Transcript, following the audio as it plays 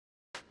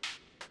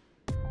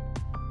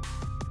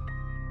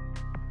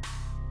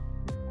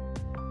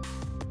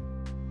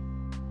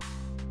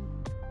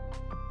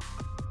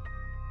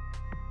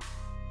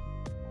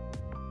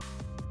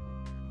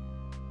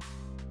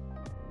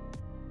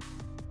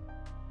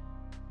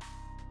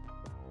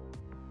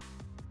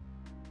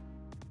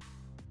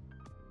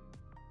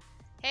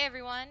Hey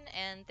everyone,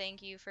 and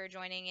thank you for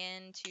joining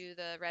in to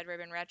the Red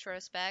Ribbon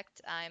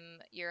Retrospect.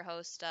 I'm your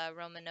host,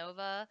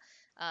 Romanova,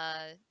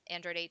 uh,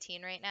 Android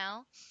 18 right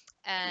now,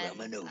 and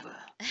Romanova.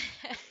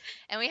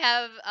 and we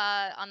have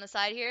on the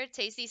side here,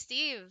 Tasty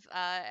Steve.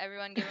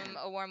 Everyone, give him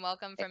a warm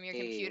welcome from your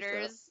Hey, what's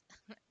up? computers.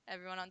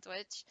 Everyone on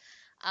Twitch.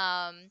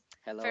 Um,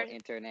 Hello, for,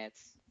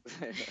 internets.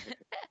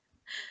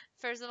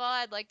 First of all,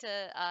 I'd like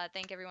to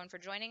thank everyone for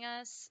joining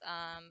us.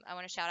 I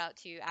want to shout out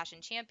to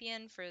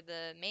AshenChampion for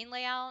the main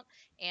layout,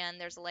 and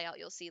there's a layout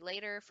you'll see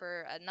later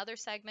for another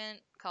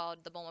segment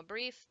called the Bulma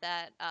Brief.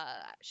 That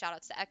shout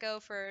outs to Echo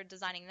for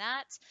designing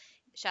that.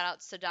 Shout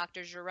outs to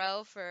Dr.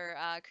 Giraud for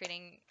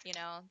creating,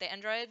 the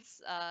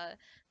androids.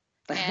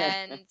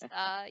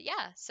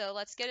 Yeah, so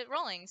let's get it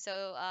rolling.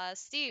 So,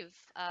 Steve,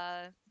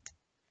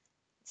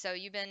 so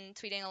you've been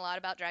tweeting a lot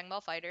about Dragon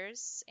Ball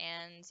Fighters,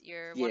 and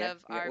you're one Yeah,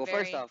 of yeah. our Well,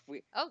 first very. off,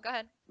 we Oh, go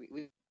ahead. we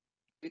we,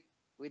 we,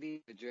 we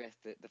need to address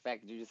the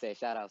fact that you just said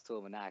shout outs to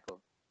a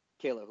maniacal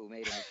killer who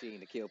made a machine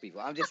to kill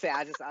people. I'm just saying,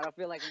 I don't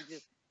feel like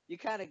you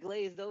kind of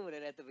glazed over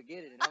that at the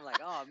beginning, and I'm like,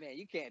 oh man,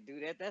 you can't do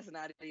that. That's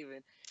not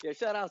even. Yeah,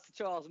 shout outs to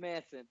Charles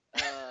Manson.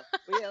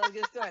 But yeah, let's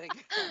get started.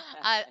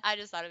 I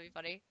just thought it'd be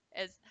funny.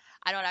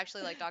 I don't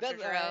actually like Dr.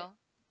 That's all right. Giro,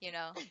 you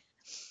know.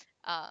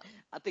 Um,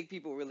 I think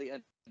people really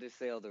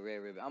undersell the Red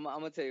Ribbon. I'm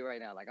gonna tell you right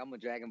now, like I'm a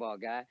Dragon Ball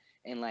guy,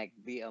 and like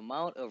the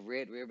amount of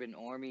Red Ribbon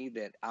Army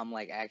that I'm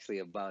like actually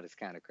about is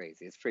kind of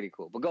crazy. It's pretty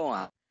cool. But go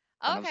on.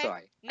 I'm okay.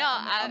 sorry. No,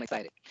 I'm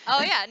excited.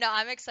 oh yeah, no,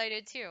 I'm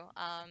excited too.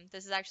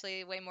 This is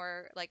actually way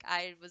more like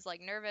I was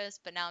like nervous,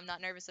 but now I'm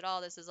not nervous at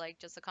all. This is like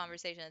just a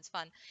conversation. It's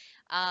fun.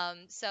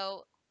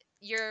 So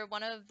you're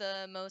one of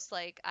the most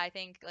like I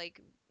think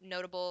like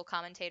notable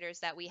commentators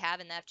that we have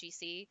in the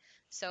FGC.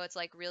 So it's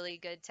like really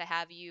good to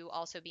have you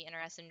also be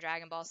interested in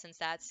Dragon Ball since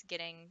that's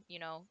getting,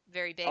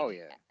 very Oh big.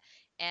 yeah.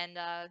 And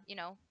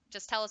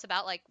just tell us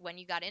about like when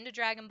you got into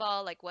Dragon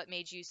Ball, like what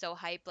made you so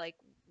hyped, like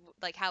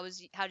how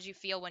did you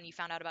feel when you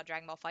found out about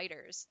Dragon Ball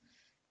Fighters?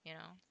 You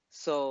know?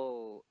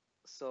 So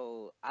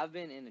I've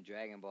been into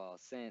Dragon Ball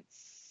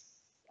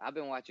since I've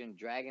been watching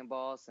Dragon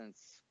Ball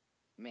since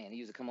man, it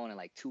used to come on at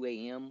like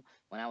 2 a.m.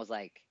 when I was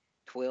like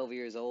 12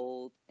 years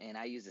old, and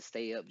I used to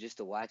stay up just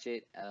to watch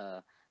it.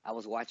 I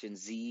was watching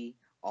Z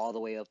all the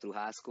way up through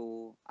high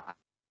school.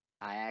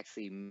 I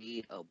actually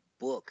made a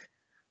book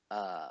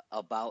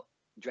about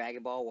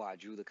Dragon Ball where I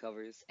drew the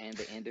covers and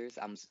the enders.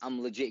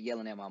 I'm legit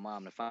yelling at my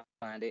mom to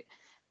find it.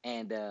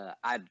 And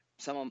I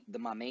some of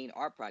my main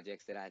art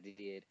projects that I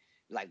did,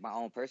 like my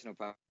own personal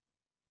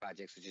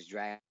projects, which is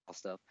Dragon Ball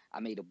stuff. I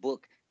made a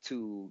book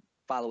to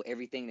follow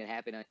everything that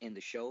happened in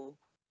the show,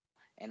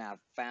 and I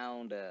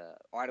found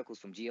articles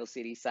from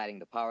GeoCity citing Oh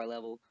the my power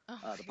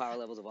god.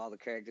 levels of all the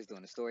characters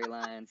during the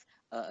storylines,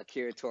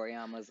 Akira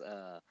Toriyama's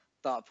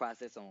thought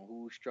process on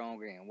who's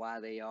stronger and why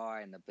they are,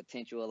 and the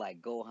potential of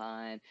like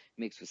Gohan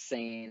mixed with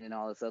Saiyan and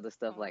all this other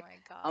stuff. Oh Like, my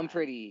I'm god.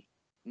 pretty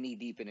knee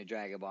deep in the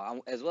Dragon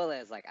Ball, as well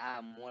as like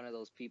I'm one of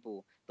those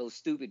people, those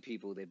stupid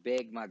people that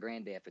begged my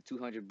granddad for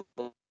 200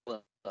 bucks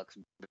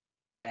back in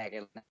 '98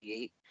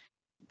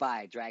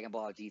 by Dragon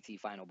Ball GT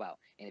Final Bout.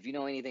 And if you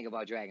know anything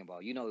about Dragon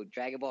Ball, you know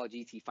Dragon Ball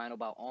GT Final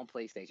Bout on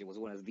PlayStation was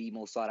one of the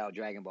most sought out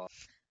Dragon Ball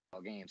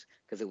games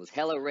because it was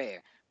hella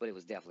rare, but it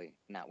was definitely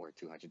not worth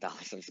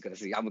 $200. I'm just gonna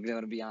see. I'm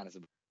gonna be honest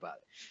about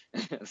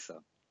it. So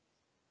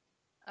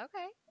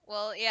Okay.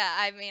 Well, yeah,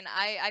 I mean,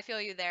 I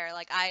feel you there.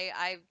 Like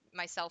I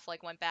myself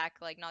like went back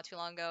like not too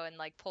long ago and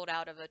like pulled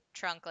out of a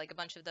trunk like a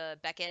bunch of the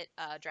Beckett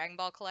Dragon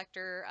Ball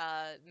collector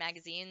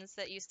magazines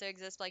that used to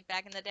exist like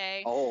back in the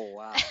day. oh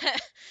wow.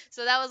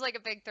 So that was like a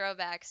big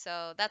throwback.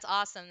 So that's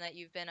awesome that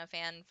you've been a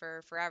fan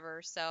for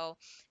forever. So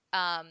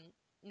um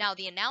now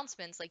the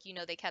announcements, like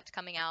they kept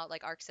coming out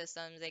like Arc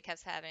Systems, they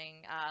kept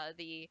having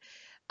the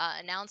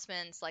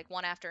announcements like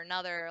one after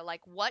another.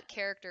 Like what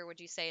character would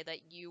you say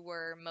that you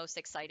were most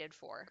excited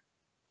for?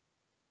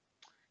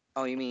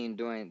 Oh, you mean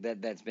doing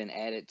that's been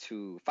added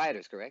to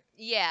fighters, correct?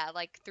 Yeah,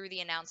 like through the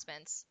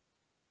announcements.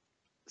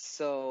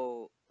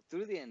 So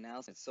through the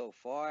announcements so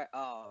far,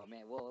 oh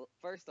man. Well,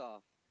 first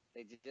off,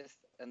 they just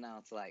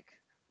announced like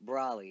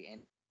Brawley,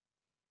 and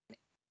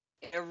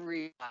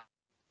every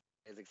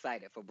is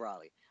excited for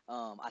Brawley.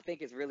 I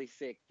think it's really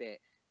sick that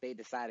they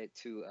decided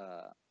to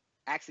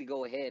actually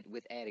go ahead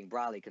with adding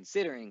Brawley,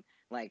 considering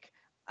like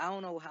I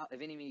don't know how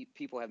if any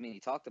people have many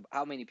talked about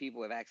how many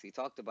people have actually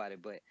talked about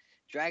it, but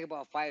Dragon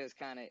Ball Fighters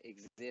kind of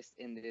exist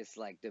in this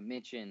like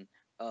dimension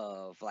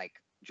of like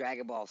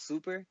Dragon Ball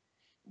Super,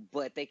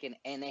 but they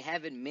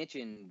haven't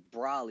mentioned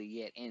Brawley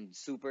yet in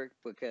Super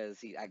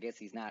because I guess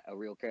he's not a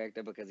real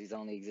character because he's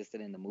only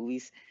existed in the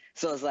movies.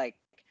 So it's like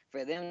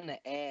for them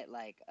to add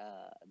like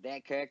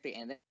that character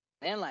and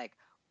then like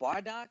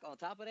Bardock on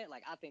top of that,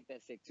 like I think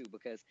that's sick too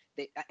because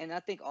they and I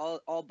think all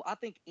I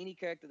think any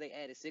character they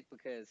add is sick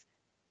because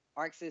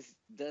Arxis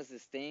does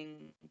this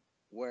thing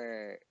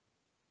where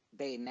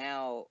they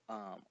now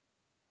uh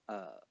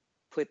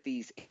put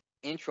these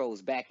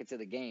intros back into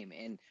the game,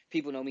 and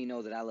people know me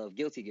know that I love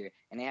Guilty Gear,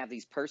 and they have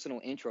these personal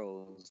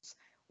intros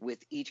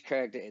with each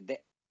character that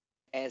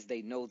as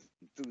they know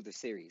through the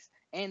series,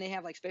 and they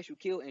have like special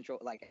kill intro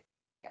like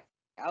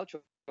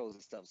outros and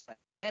stuff. So like,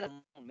 that alone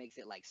makes it like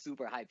super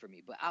hype for me. But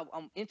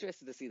I'm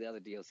interested to see the other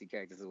DLC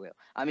characters as well.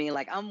 I mean,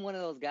 like I'm one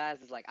of those guys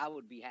that's like I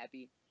would be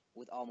happy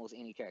with almost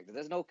any character.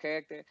 There's no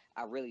character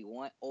I really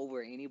want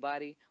over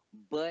anybody,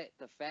 but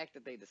the fact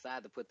that they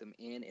decide to put them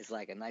in is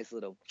like a nice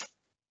little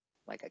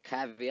like a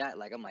caveat.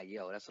 Like I'm like,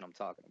 yo, that's what I'm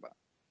talking about.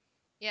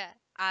 Yeah,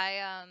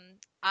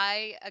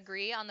 I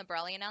agree on the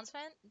Brawly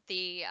announcement.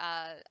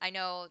 I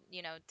know,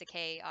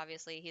 Decay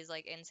obviously he's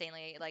like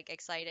insanely like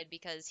excited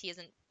because he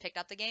hasn't picked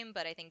up the game,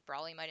 but I think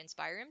Brawly might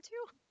inspire him to.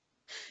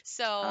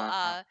 So,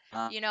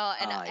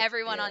 and Yeah.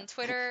 everyone on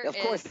Twitter Of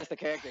course, is that's the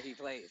character he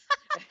plays.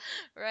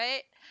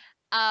 right?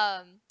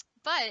 Um,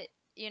 but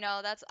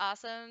that's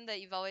awesome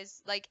that you've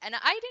always like, and I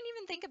didn't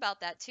even think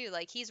about that too.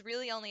 Like he's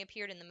really only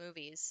appeared in the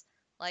movies.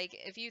 Like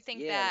if you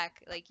think Yeah.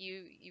 back, like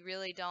you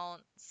really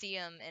don't see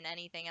him in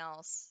anything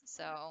else.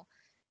 So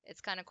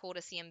it's kind of cool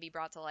to see him be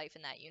brought to life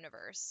in that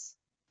universe.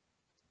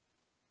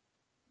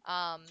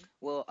 Um,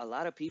 Well, a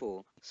lot of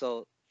people.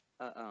 So,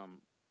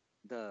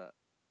 the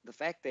the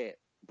fact that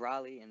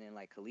Brawley and then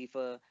like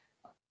Khalifa,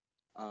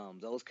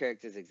 those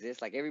characters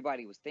exist. Like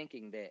everybody was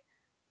thinking that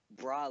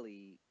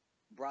Brawley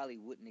Brawley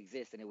wouldn't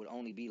exist and it would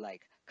only be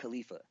like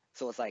Khalifa.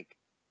 So it's like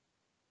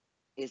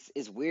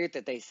it's weird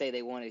that they say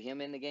they wanted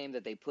him in the game,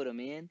 that they put him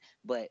in,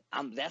 but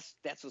that's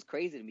what's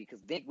crazy to me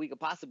because then we could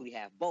possibly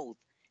have both,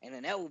 and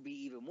then that would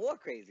be even more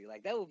crazy.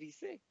 Like that would be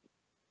sick.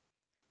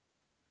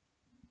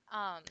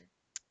 um,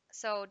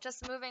 so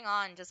just moving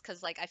on, just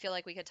because like I feel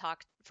like we could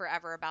talk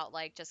forever about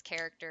like just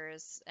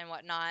characters and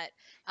whatnot.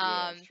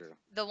 Yeah, it's true.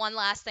 The one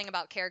last thing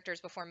about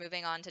characters before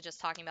moving on to just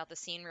talking about the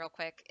scene real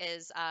quick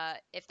is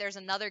if there's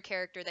another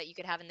character that you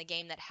could have in the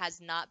game that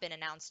has not been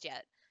announced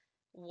yet,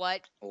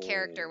 what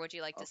character Oh, would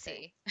you like to okay.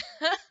 see?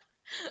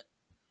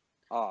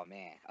 Oh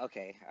man.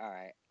 Okay. All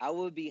right. I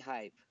would be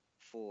hype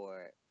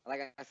for,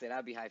 like I said,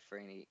 I'd be hyped for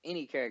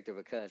any character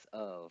because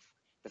of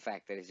the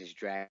fact that it's just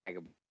Dragon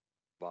Ball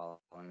on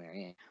their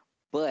end.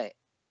 But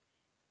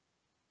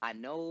I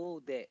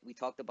know that we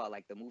talked about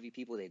like the movie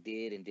people that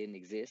did and didn't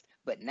exist.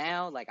 But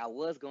now, like I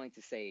was going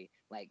to say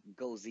like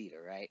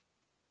Gozeta, right?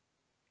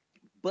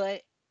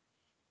 But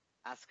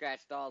I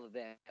scratched all of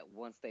that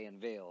once they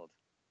unveiled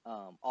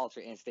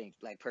Ultra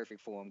Instinct, like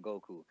perfect form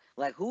Goku.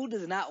 Like who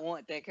does not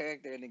want that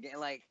character in the game?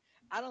 Like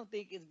I don't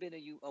think it's been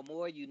a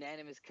more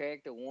unanimous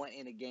character want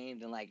in a game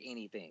than like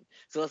anything.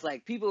 So it's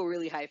like people are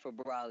really hyped for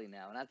Broly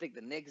now, and I think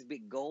the next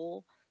big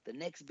goal,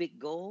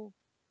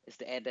 is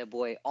to add that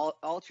boy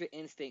Ultra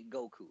Instinct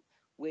Goku,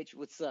 which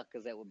would suck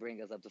because that would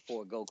bring us up to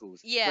 4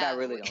 Gokus. But I Yeah,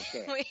 really don't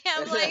care. we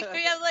have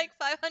like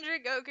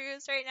 500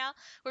 Gokus right now.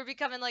 We're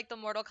becoming like the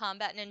Mortal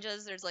Kombat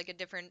ninjas. There's like a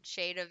different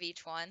shade of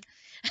each one.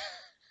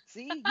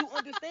 See, you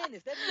understand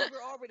this. That means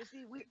we're already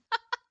we're in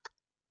agreement.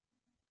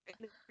 The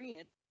more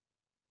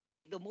Goku, the better.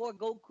 They're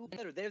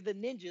the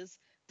ninjas.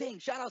 Dang,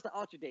 shout out to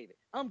Ultra David.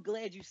 I'm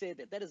glad you said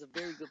that. That is a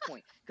very good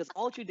point. Because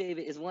Ultra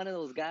David is one of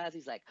those guys,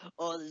 he's like,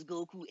 oh, this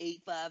Goku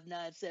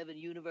 8597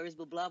 universe,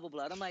 but blah, blah,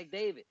 blah. And I'm like,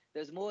 David,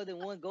 there's more than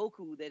one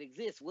Goku that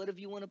exists. What if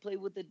you want to play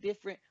with the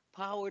different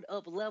powered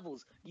up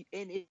levels?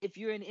 And if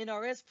you're an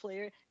NRS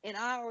player, and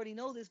I already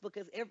know this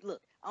because,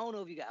 look, I don't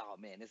know if you got, oh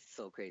man, this is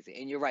so crazy.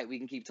 And you're right, we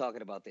can keep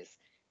talking about this.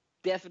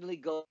 Definitely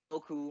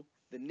Goku,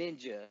 the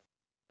ninja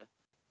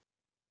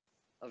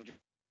of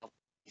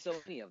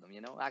so many of them,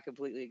 I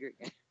completely agree.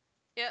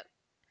 Yep.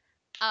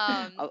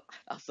 Um,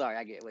 I'm sorry,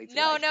 I get way too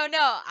no, hyped. no,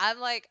 no.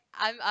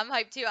 I'm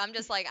hyped too. I'm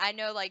just like I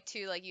know like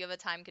too like you have a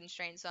time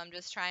constraint, so I'm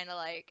just trying to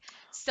like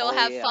still Oh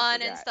have yeah, I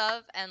fun and forgot.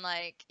 stuff and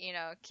like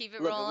keep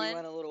it Look, if we rolling.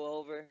 run a little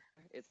over,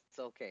 it's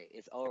okay.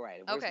 It's all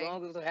right. If we're as long Okay, as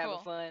we're having cool.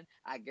 fun,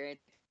 I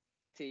guarantee you,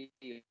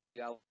 I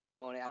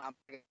I'm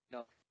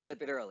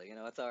flip it early.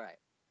 It's all right.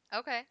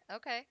 Okay,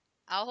 okay.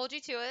 I'll hold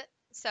you to it.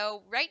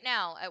 So right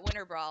now at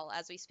Winter Brawl,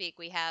 as we speak,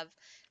 we have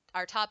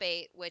our top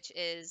eight, which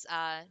is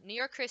New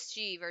York Chris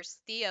G versus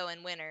Theo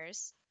in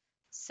winners.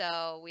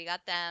 So we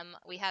got them.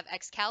 We have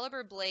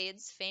Excalibur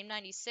Blades, Fame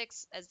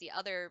 96 as the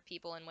other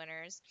people in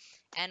winners,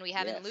 and we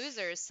have in Yes.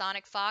 losers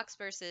Sonic Fox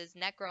versus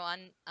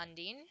Necro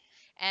Undine,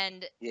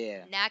 and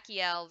Yeah.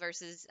 Nakiel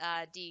versus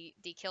D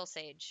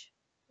Killsage.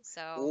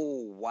 So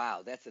Oh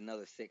wow, that's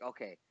another sick.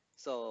 Okay,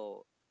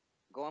 so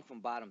going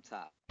from bottom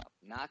top,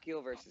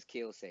 Nakio versus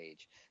Kill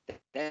Sage.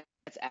 That's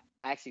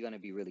actually going to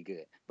be really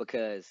good because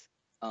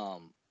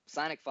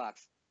Sonic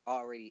Fox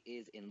already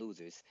is in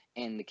losers,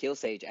 and the Kill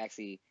Sage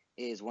actually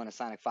is one of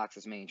Sonic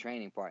Fox's main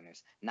training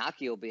partners.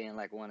 Nakio being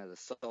like one of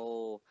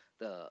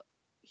the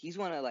he's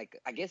one of like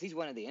I guess he's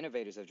one of the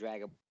innovators of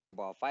Dragon Ball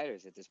FighterZ at this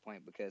point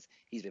because he's been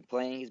playing, he's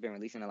been releasing a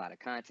lot of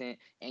content,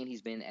 and he's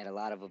been at a lot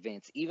of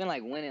events, even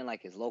like winning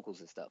like his locals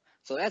and stuff.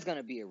 So that's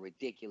gonna be a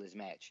ridiculous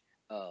match.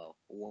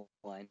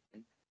 One.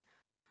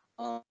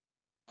 I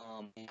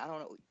don't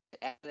know.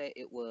 After that,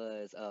 it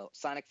was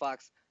Sonic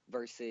Fox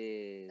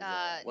versus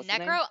what's his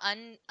name? Necro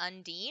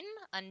Undine,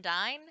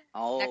 Undine,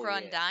 Oh Necro yeah,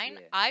 Undine.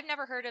 yeah. I've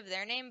never heard of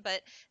their name,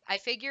 but I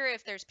figure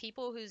if there's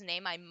people whose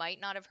name I might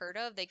not have heard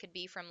of, they could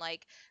be from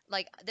like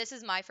this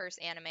is my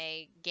first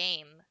anime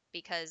game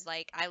because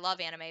like I love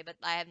anime, but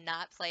I have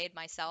not played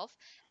myself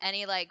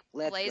any like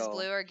Let's Blaze go.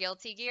 Blue or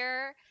Guilty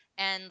Gear.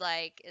 And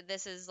like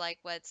this is like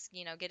what's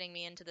getting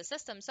me into the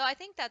system. So I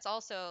think that's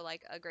also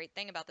like a great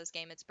thing about this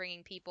game. It's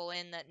bringing people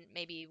in that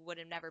maybe would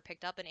have never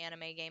picked up an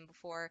anime game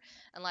before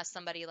unless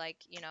somebody like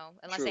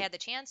unless they True. had the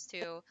chance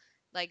to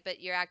like, but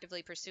you're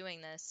actively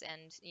pursuing this.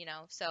 And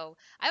so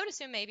I would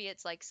assume maybe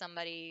it's like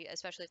somebody,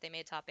 especially if they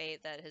made top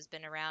 8, that has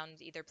been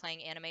around either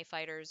playing anime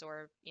fighters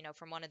or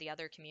from one of the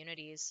other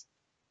communities.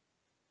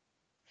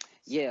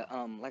 So Yeah,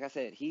 like I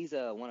said, he's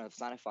one of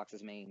Sonic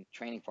Fox's main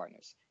training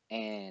partners,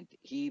 and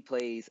he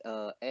plays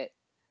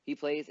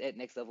at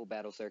Next Level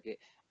Battle Circuit.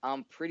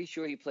 I'm pretty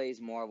sure he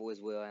plays Marvel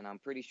as well, and I'm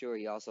pretty sure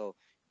he also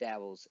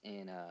dabbles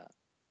in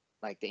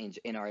like the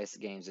NRS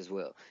games as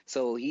well.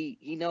 So he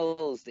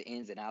knows the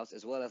ins and outs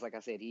as well as, like I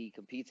said, he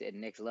competes at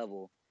next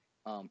level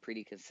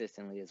pretty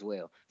consistently as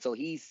well. So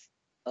he's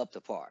up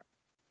to par.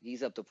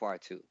 He's up to par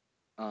too.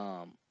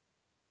 Um,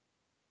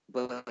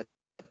 but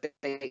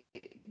they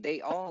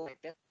they all like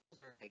that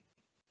like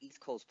East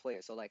Coast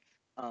players. So like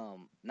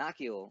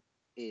Nakio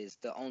is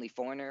the only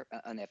foreigner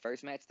on that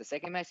first match. The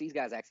second match, these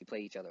guys actually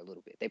play each other a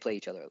little bit. They play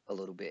each other a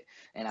little bit,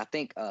 and I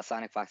think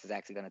Sonic Fox is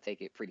actually going to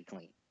take it pretty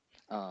clean.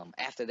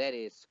 After that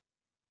is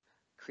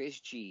Chris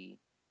G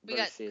we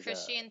got versus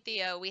Christian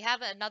Theo. We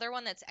have another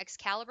one that's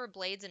Excalibur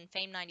Blades and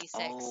Fame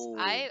 96. oh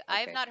I've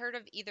okay. not heard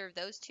of either of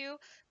those two,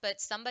 but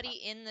somebody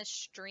in the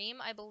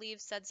stream I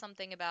believe said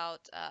something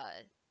about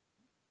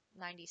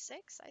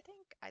 96, I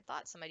think. I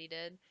thought somebody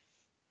did.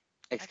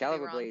 I could be Excalibur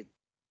wrong. Blades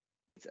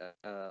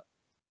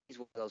he's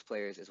one of those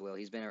players as well.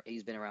 He's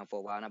been around for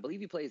a while, and I believe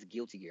he plays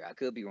Guilty Gear. I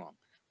could be wrong.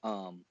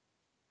 Um,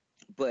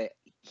 but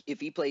if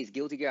he plays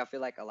Guilty Gear, I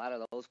feel like a lot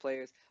of those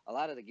players, a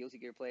lot of the Guilty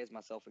Gear players,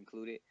 myself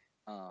included,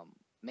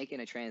 making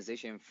a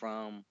transition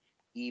from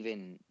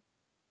even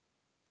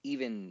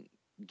even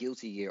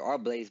Guilty Gear or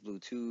Blaze Blue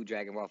to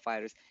Dragon Ball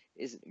FighterZ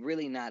is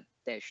really not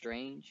that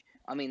strange.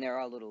 I mean, there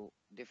are little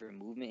different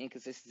movement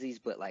inconsistencies,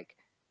 but like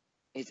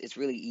it's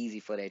really easy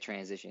for that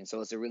transition.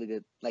 So it's a really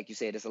good, like you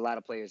said, it's a lot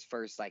of players'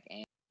 first like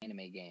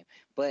anime game.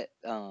 But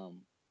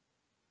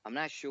I'm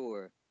not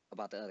sure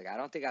about the other guy. I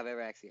don't think I've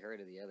ever actually heard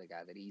of the other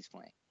guy that he's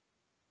playing.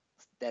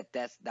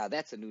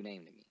 That's a new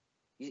name to me.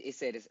 It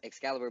said it's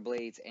Excalibur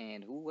Blades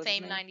and who was his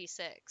Fame name?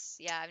 96.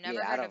 Yeah, I've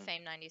never Yeah, I heard of don't.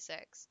 Fame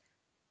 96.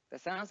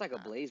 That sounds like a Um,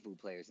 Blaze Blue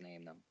player's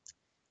name though.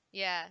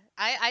 yeah,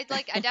 I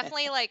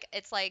definitely like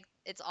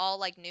it's all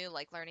like new,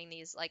 like learning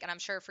these like, and I'm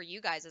sure for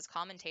you guys as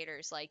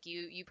commentators, like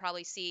you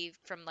probably see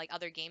from like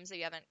other games that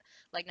you haven't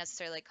like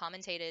necessarily like,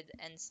 commentated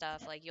and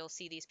stuff, like you'll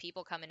see these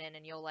people coming in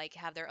and you'll like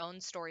have their own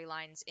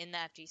storylines in the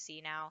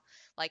FGC now,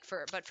 like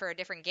for a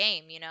different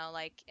game,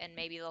 like, and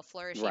maybe they'll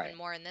flourish even Right.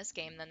 more in this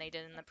game than they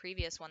did in the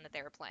previous one that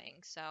they were playing.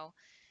 So,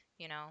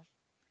 you know,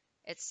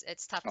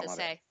 it's tough Oh to my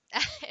bad. say.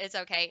 It's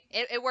okay.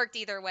 It worked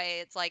either way.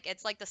 It's like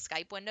the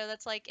Skype window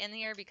that's like in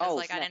here because Oh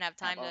like I snap. didn't have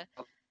time to.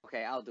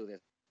 Okay, I'll do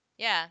this.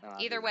 Yeah, I'll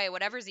either do way,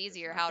 whatever's this.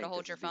 easier, I how to think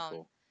hold this your would be phone.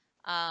 cool.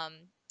 Um,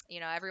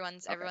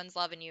 everyone's Okay. everyone's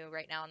loving you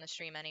right now on the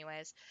stream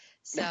anyways.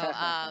 So,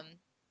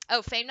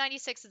 oh, Fame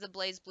 96 is a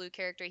Blaze Blue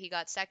character. He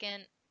got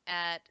second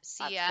at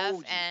I CF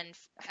told you. and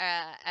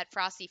at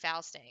Frosty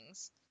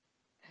Faustings.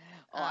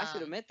 Oh, I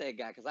should have Um, met that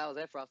guy because I was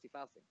at Frosty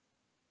Faustin.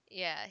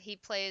 yeah, he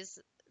plays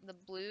the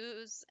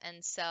Blues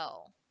and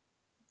Cell.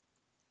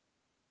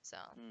 So,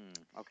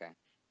 Okay.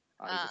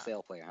 Oh, he's a um,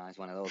 cell player, huh? He's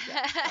one of those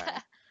guys. All right.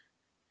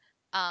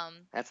 um,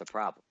 That's a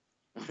problem.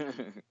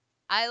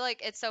 I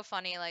like it's so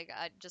funny like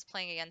just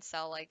playing against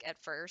Cell like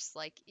at first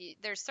like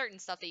there's certain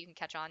stuff that you can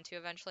catch on to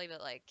eventually,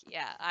 but like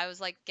yeah, I was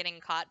like getting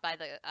caught by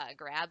the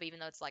grab even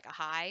though it's like a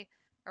high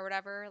or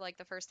whatever. Like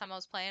the first time I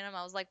was playing him,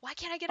 I was like, why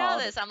can't I get out Oh,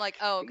 of this? I'm like,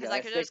 oh, because yeah, I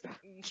that's could sick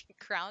just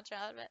crouch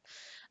out of it.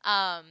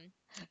 Um,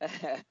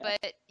 though.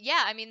 but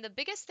yeah, I mean the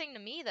biggest thing to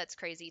me that's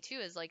crazy too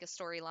is like a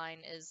storyline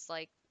is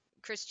like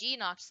Chris G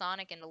knocked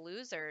Sonic into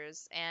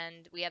losers,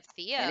 and we have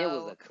And it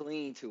was a Theo.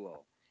 clean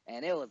 2-0.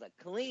 And it was a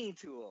clean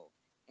 2-0.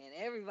 And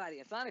everybody,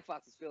 and Sonic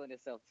Fox was feeling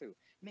himself too.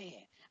 Man,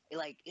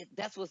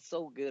 that's what's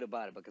so good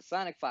about it because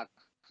Sonic Fox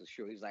was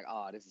sure. He was like,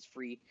 oh, this is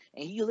free.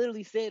 And he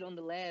literally said on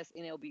the last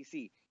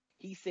NLBC,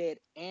 he said,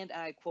 and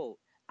I quote,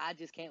 I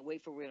just can't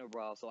wait for Winter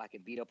Brawl so I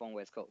can beat up on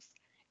West Coast.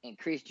 And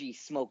Chris G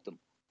smoked him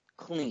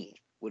clean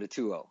with a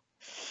 2-0.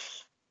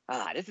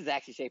 This is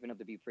actually shaping up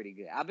to be pretty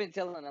good. I've been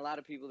telling a lot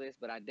of people this,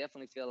 but I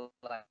definitely feel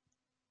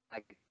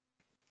like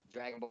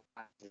Dragon Ball.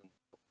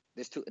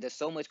 There's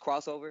so much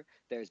crossover.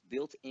 There's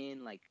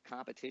built-in like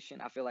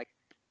competition. I feel like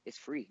it's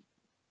free.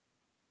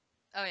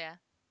 Oh yeah.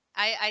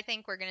 I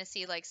think we're gonna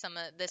see like some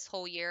of this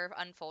whole year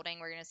unfolding.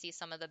 We're gonna see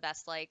some of the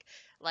best like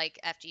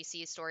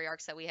FGC story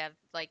arcs that we have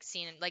like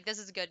seen. Like this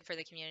is good for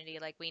the community.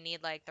 Like we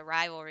need like the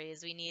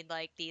rivalries. We need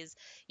like these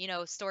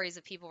stories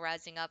of people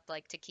rising up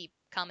like to keep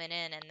coming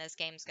in. And this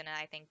game's gonna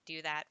I think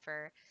do that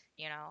for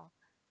you know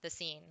the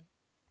scene.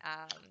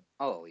 Um,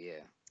 Oh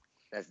yeah.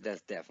 That's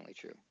definitely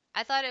true.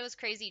 I thought it was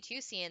crazy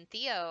too seeing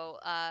Theo,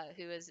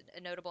 who is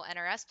a notable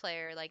NRS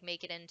player, like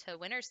make it into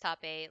winners top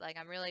eight. Like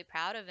I'm really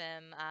proud of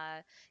him,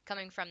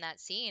 coming from that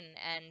scene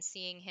and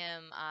seeing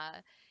him,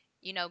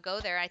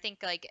 go there. I think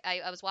like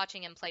I was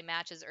watching him play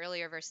matches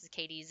earlier versus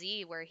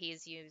KDZ where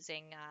he's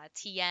using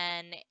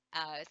TN,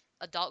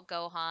 Adult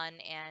Gohan,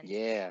 and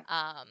Yeah.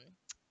 um,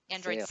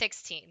 Android Sale.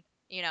 16.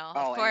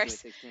 Of Oh, Android course,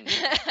 16.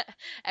 Okay.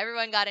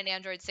 everyone got an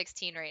Android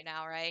 16 right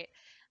now, right?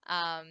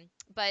 Um,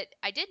 but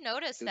I did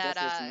notice Dude, that that's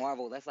just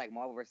Marvel. That's like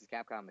Marvel versus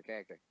Capcom, the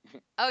character.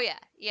 oh yeah,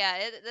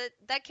 yeah.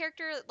 That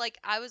character, like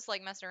I was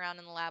like messing around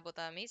in the lab with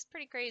him. He's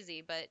pretty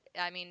crazy, but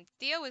I mean,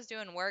 Theo was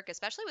doing work,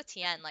 especially with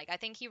Tien. Like I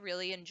think he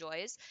really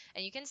enjoys,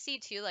 and you can see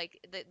too, like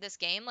this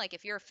game. Like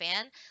if you're a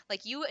fan,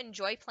 like you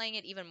enjoy playing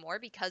it even more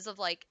because of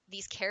like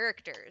these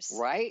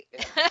characters. Right?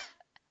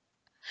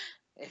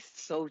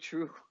 It's so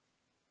true.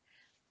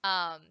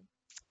 um,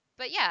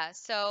 but yeah,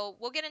 so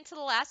we'll get into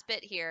the last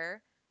bit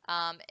here.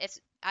 If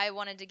I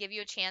wanted to give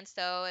you a chance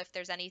though, if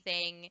there's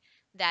anything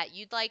that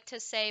you'd like to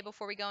say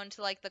before we go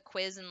into like the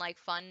quiz and like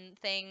fun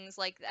things,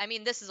 like I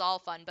mean this is all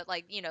fun, but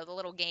like the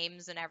little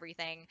games and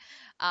everything.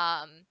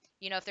 Um,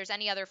 if there's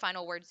any other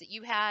final words that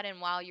you had,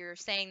 and while you're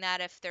saying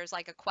that, if there's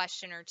like a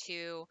question or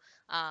two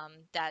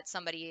that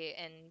somebody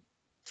in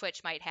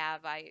Twitch might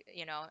have,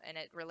 and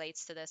it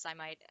relates to this, I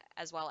might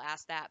as well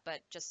ask that. But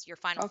just your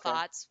final Okay.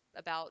 thoughts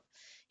about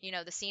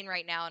the scene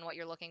right now and what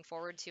you're looking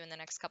forward to in the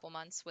next couple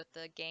months with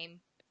the game.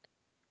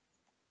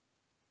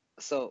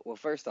 So, well,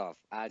 first off,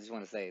 I just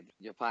want to say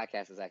your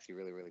podcast is actually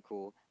really, really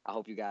cool. I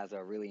hope you guys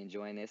are really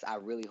enjoying this. I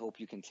really hope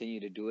you continue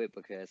to do it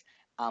because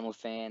I'm a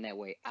fan. That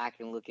way I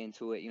can look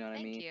into it. You know what I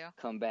Thank mean? you.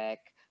 Come back.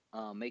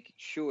 Make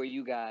sure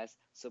you guys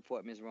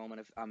support Ms.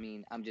 Roman. I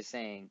mean, I'm just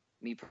saying,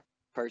 me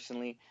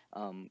personally,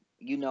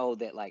 you know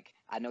that like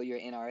I know you're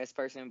an NRS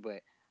person,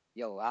 but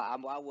yo, I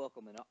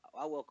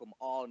welcome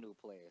all new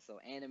players. So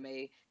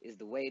anime is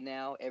the way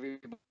now.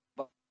 Everybody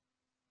loves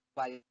Dragon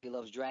Ball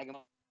anime,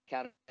 but I'm just happy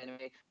that you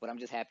did this and like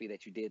you're making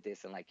your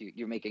own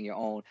content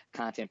provided around Dragon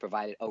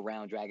Ball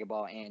and Dragon Ball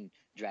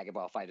Fighters as a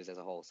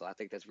whole. So I think that's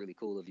really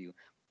cool of you.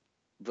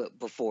 But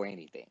before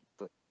anything,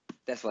 but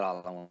that's what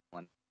all I wanted to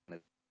say.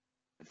 And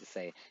I'm really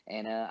happy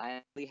about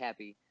what's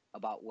happening with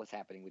Dragon Ball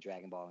in the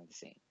scene,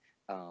 um,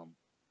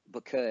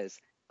 because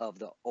of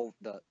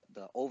the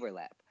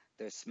overlap.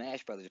 There's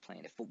Smash Brothers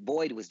playing it.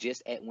 Boyd was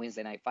just at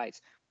Wednesday Night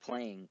Fights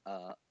playing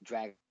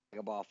Dragon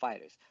Ball Fighters.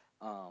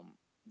 Um,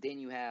 then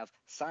you have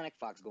Sonic Fox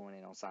going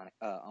in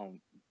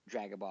on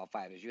Dragon Ball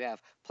Fighters. You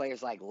have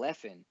players like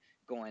Leffen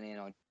going in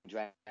on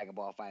Dragon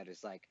Ball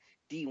Fighters. Like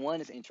D1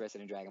 is interested in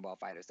Dragon Ball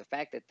Fighters. The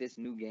fact that this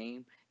new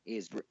game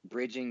is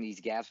bridging these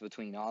gaps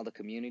between all the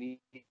communities.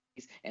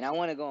 And I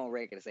want to go on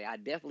record and say I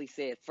definitely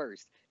said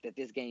first that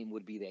this game would be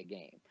that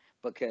game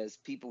because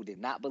people did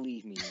not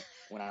believe me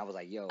when I was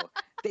like, "Yo,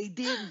 they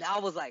didn't."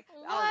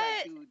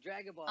 What? Dude,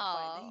 Dragon Ball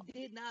Fight. Oh, They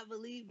did not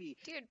believe me.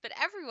 dude, but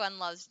everyone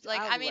loves,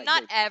 like, I I was mean, like,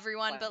 not "Yo,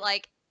 everyone, but Fighter."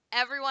 like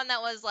everyone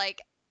that was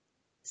like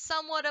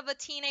somewhat of a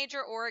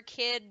teenager or a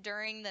kid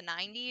during the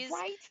 90s,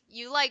 Right?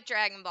 you like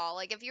Dragon Ball.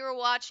 Like if you were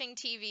watching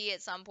TV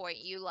at some point,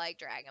 you like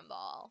Dragon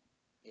Ball.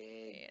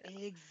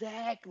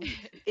 Exactly.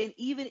 And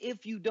even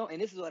if you don't,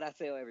 and this is what I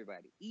tell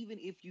everybody, even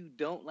if you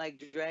don't like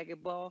Dragon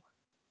Ball,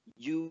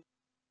 you like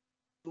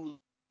Dragon.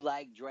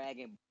 It's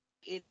not even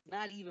possible. I feel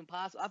like people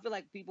like, man, I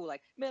don't like Dragon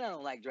Ball. I'm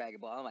like, I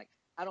don't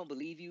believe you,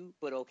 but okay.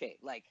 Like,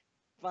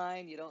 fine, you don't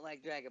like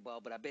Dragon Ball, but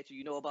I bet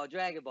you know about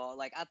Dragon Ball.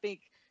 Like, I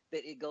think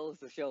that it goes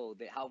to show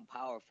that how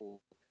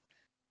powerful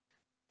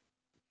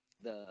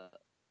the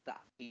the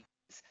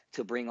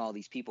to bring all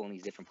these people and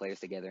these different players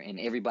together and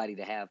everybody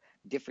to have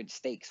different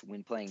stakes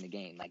when playing the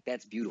game. Like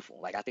that's beautiful.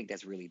 Like I think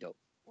that's really dope.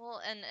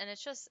 Well, and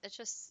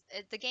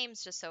the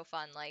game's just so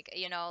fun. Like,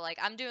 like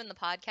I'm doing the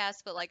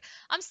podcast, but like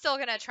I'm still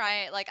gonna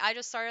try. Like I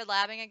just started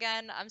labbing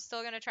again. I'm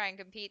still gonna try and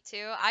compete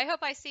too. I hope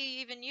I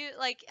see even you.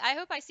 Like I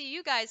hope I see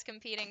you guys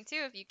competing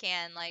too if you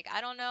can. Like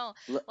I don't know.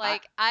 Look, I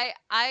Like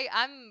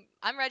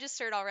I'm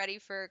registered already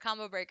for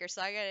Combo Breaker,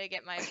 so I gotta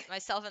get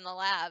myself in the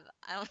lab.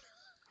 I don't.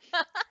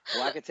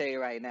 well, I can tell you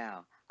right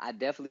now, I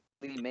definitely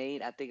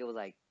made. I think it was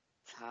like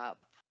top.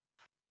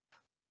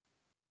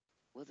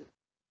 Was it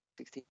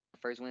 16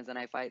 first Wednesday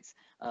night fights,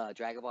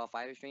 Dragon Ball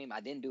Fighter stream.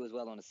 I didn't do as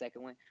well on the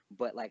second one,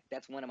 but like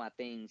that's one of my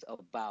things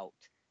about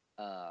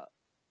uh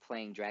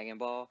playing Dragon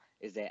Ball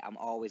is that I'm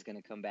always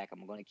gonna come back.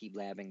 I'm gonna keep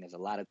labbing. There's a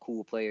lot of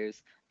cool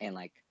players, and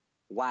like,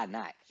 why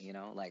not? You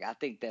know, like I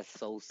think that's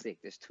so sick.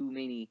 There's too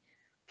many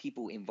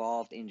people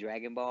involved in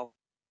Dragon Ball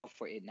for it not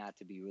to be really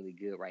good right now.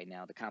 The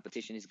competition is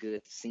good. The scene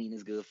is good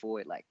for it. Like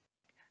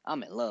I'm in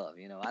love. You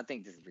know, I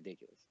think this is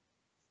ridiculous.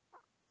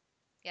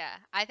 Yeah,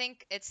 I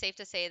think it's safe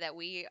to say that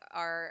we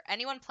are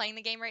anyone playing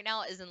the game right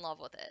now is in love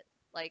with it.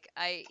 Like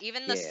I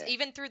even this Yeah.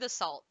 even through the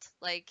salt.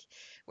 Like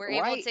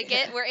Right.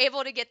 we're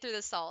able to get through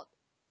the salt.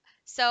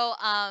 So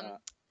uh,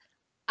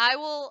 I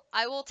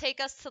will take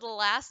us to the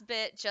last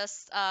bit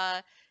just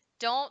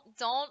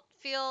don't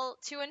feel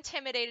too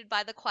intimidated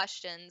by the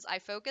questions. I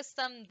focus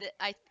them.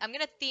 I'm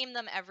gonna theme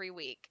them every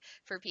week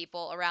for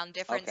people around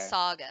different Okay.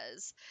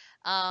 sagas.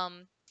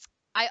 Um,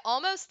 I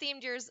almost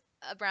themed yours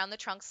around the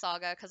Trunks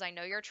saga because I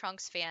know you're a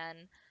Trunks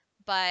fan,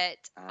 but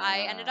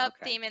I ended Ah, up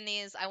okay. theming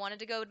these. I wanted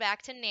to go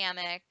back to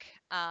Namek.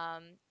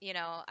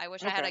 I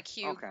wish I had a Okay.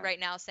 cue Okay. right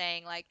now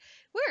saying like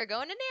we're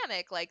going to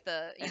Namek, like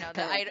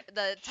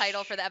the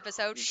title for the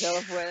episode. You tell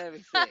us what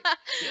every say.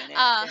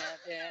 uh,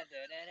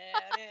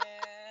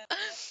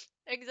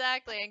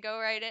 exactly, and go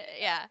right in.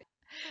 Yeah.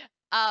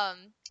 Um,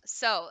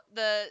 so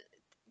the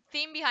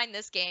theme behind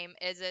this game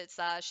is it's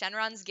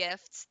Shenron's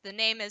Gift. The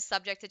name is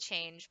subject to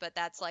change, but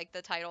that's like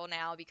the title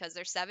now because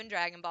there's 7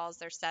 Dragon Balls,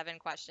 there's 7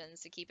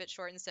 questions to keep it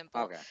short and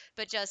simple. Okay.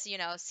 But just,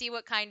 see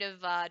what kind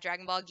of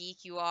Dragon Ball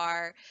geek you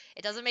are.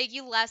 It doesn't make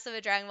you less of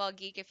a Dragon Ball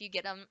geek if you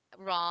get them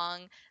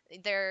wrong.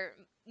 They're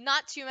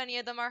not too many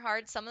of them are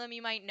hard. Some of them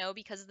you might know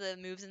because of the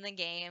moves in the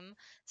game.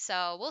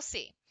 So we'll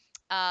see.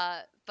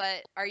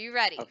 But are you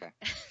ready? Okay.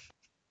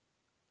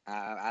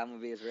 I'm gonna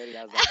be as ready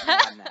as I. No,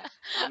 I'm not.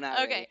 I'm not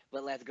Okay. ready.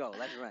 But let's go.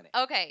 Let's run it.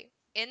 Okay,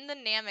 in the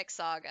Namek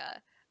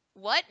saga,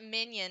 what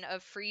minion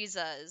of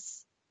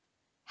Frieza's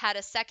had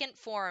a second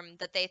form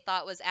that they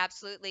thought was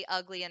absolutely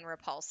ugly and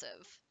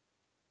repulsive?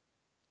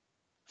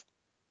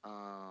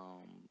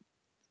 Um,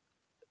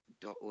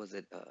 was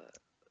it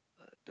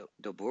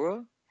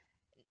Dobura?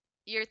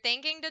 You're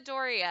thinking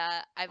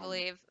Dodoria, I Um,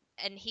 believe,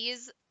 and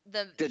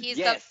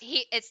yes.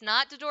 it's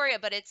not Dodoria,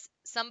 but it's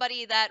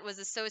somebody that was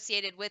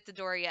associated with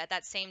Dodoria at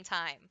that same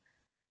time.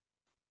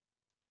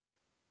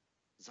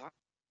 Zar.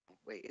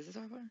 Wait, is it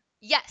Zarban?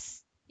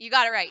 Yes, you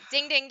got it right.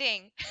 Ding ding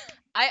ding.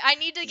 I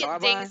need to get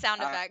ding Zarbon.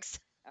 sound All right. effects.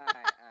 All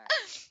right. All right.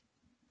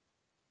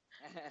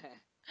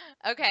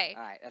 Okay.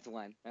 All right. That's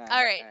one. All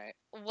All right. right. All right.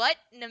 What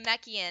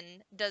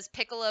Namekian does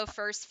Piccolo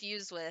first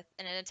fuse with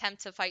in an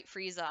attempt to fight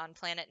Frieza on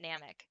planet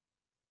Namek?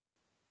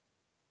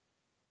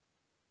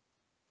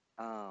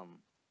 Um,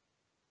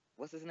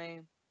 what's his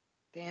name?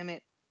 Damn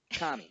it,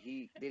 Kami.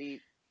 He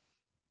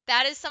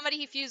That is somebody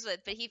he fused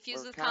with, but he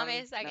fused was with Kame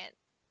Kami? a No, second.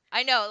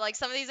 I know, like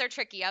some of these are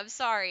tricky. I'm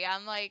sorry.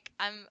 I'm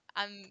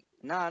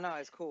no, no.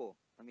 It's cool.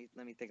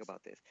 Let me think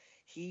about this.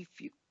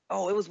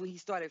 Oh, it was when he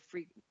started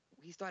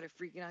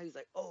freaking out. He's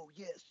like, "Oh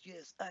yes,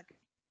 yes, I could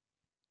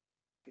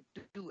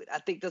do it." I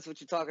think that's what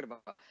you're talking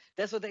about.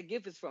 That's what that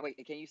gift is from. Wait,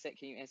 can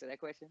you answer that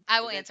question?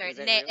 I will Is that answer is it.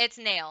 that real? It's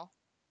Nail.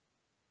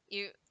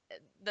 You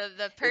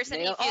the It's person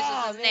he nail. fused with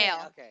Oh is man.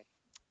 Nail. Okay.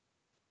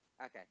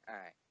 Okay. All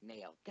right.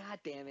 Nail. God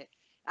damn it.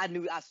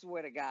 I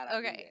swear to God, I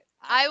knew Okay. that.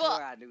 I I will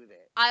swear I knew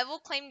that. I will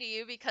claim to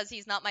you because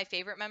he's not my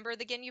favorite member of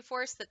the Ginyu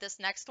Force that this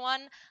next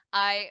one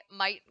I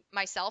might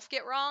myself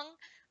get wrong.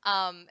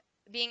 Um,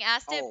 being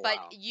asked it, Oh but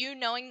wow. you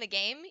knowing the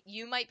game,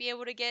 you might be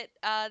able to get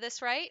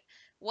this right.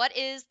 What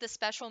is the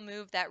special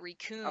move that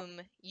Okay. Rikum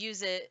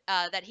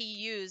that he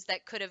used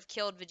that could have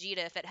killed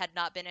Vegeta if it had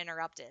not been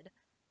interrupted?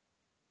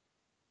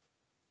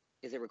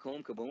 Is it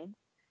Raccoon Kaboom?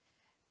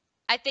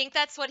 I think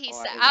that's what he Or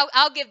said. is it?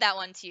 I'll give that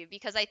one to you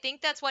because I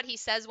think that's what he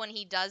says when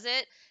he does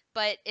it,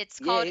 but it's Yeah,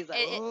 called he's like,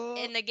 oh.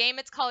 in the game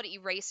it's called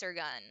Eraser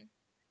Gun.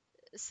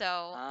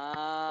 So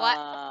what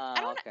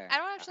Ah, okay. I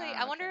don't actually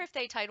I Ah, wonder okay. if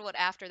they title it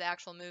after the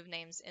actual move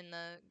names in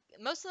the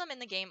most of them in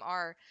the game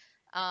are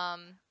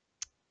um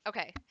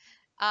okay.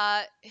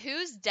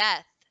 Whose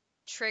death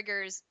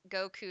triggers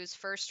Goku's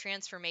first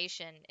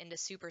transformation into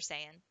Super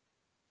Saiyan?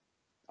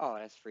 Oh,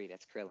 that's free.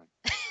 That's Krillin.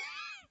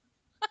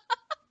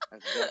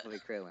 That's definitely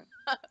Krillin.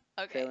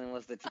 Okay. Krillin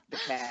was the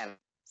catalyst.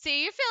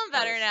 See, you're feeling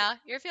better now.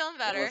 You're feeling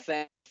It was better.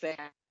 say,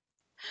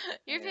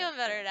 You're yeah, feeling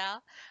better yeah.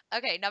 now.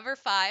 Okay, number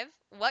 5.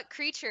 What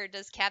creature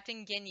does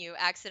Captain Ginyu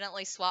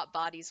accidentally swap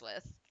bodies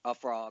with? A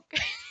frog.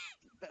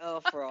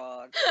 A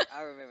frog.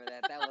 I remember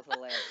that. That was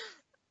hilarious.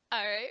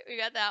 All right, we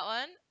got that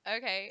one.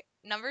 Okay,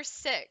 number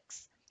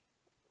 6.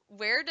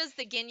 Where does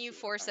the Ginyu Shit.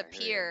 Force All right,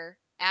 here we go. appear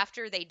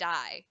after they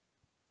die?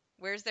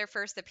 Where's their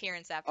first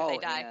appearance after they Oh,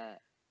 die?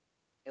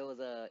 it was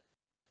a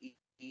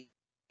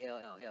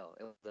E-L-L.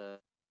 It was a.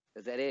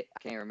 Is that it? I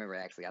can't remember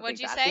actually. What'd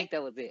you I say? think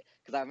that was it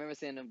because I remember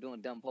seeing them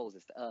doing dumb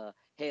poses.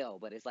 Hell,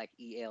 but it's like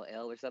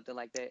ELL or something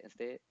like that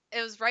instead.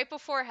 It was right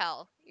before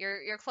Hell.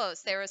 You're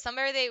close. There was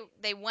somewhere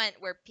they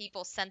went where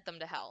people sent them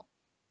to Hell.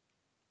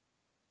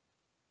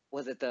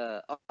 Was it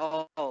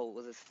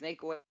was it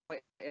Snake Way?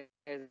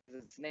 Is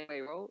it Snake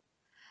Way Road?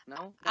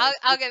 No, that I'll was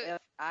I'll give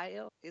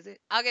EFIL. Is it?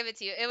 I'll give it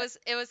to you. Uh,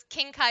 It was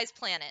King Kai's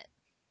planet.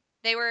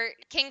 They were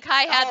King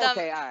Kai had Oh, them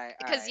okay, all right,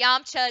 all because right.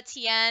 Yamcha,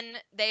 Tien,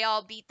 they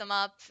all beat them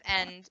up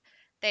and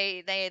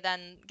they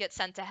then get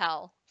sent to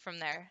hell from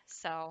there.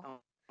 So Oh,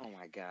 oh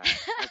my God,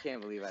 I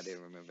can't believe I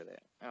didn't remember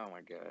that. Oh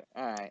my God.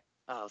 All right.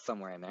 Oh,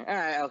 somewhere in there. All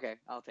right, okay,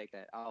 I'll take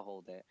that. I'll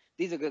hold that.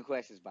 These are good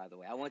questions, by the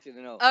way. I want you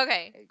to know.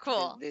 okay, These,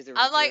 cool. these are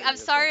I'm like really I'm good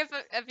sorry questions.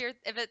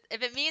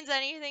 if it means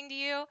anything to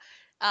you.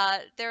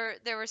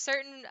 There were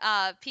certain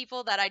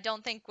people that I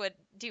don't think would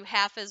do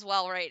half as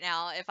well right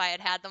now if I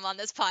had them on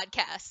this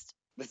podcast.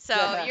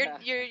 So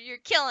you're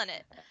killing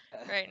it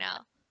right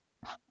now.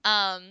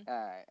 All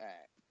right, all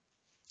right.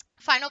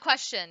 Final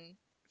question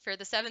For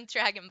the seventh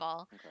Dragon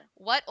Ball, Okay.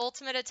 what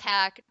ultimate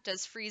Okay. attack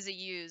does Frieza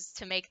use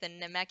to make the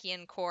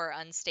Namekian core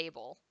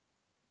unstable?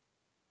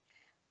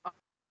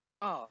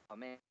 Oh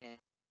man.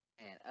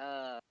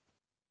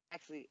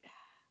 Actually,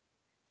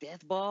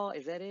 Death Ball.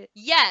 Is that it?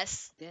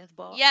 Yes. Death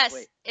Ball. Yes,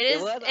 Wait. it It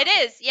is. was It okay.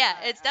 is. Yeah,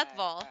 All right. it's All Death right.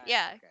 Ball. All right.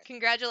 Yeah, Okay.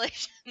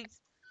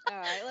 congratulations. All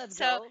right. Let's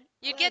So go.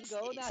 you get Let's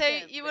go. so Not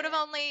that you would have bad.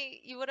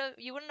 only you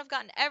wouldn't have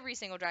gotten every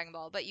single Dragon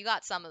Ball, but you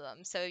got some of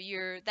them. So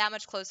you're that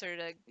much closer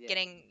to Yeah.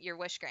 getting your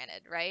wish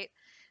granted, right?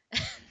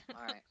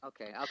 All right.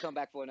 Okay. I'll come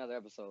back for another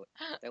episode.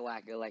 That way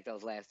I can like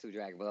those last two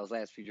Dragon Balls, those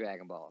last few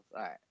Dragon Balls.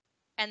 All right.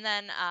 And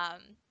then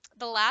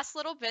the last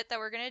little bit that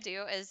we're gonna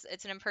do is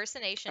it's an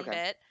impersonation Okay.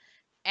 bit,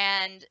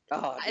 and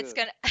Oh, it's dude.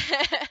 gonna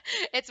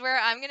it's where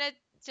I'm gonna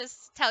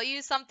just tell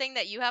you something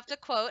that you have to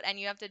quote, and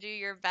you have to do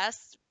your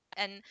best.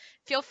 And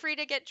feel free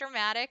to get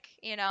dramatic,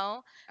 you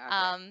know. Okay.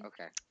 Um,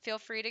 Okay. feel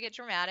free to get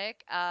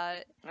dramatic.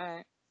 All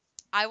right.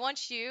 I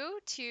want you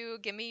to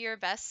give me your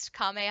best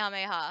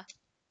Kamehameha.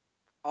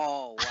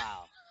 Oh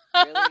wow.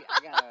 Really?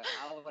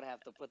 I would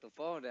have to put the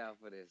phone down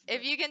for this,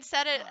 If but you can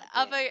set it oh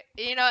up, dang.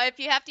 if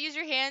you have to use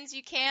your hands,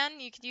 you can.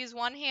 You could use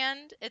one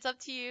hand. It's up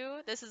to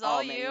you. This is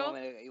all Oh man, you.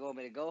 you want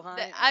me to go,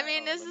 Hein? All I right,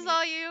 mean, hold on, this let is me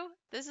all you.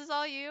 This is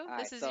all you. all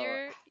This right, is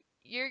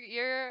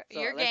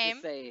your let's just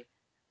game. say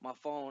my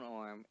phone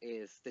arm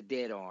is the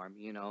dead arm,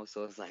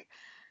 so it's like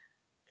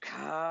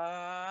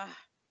ka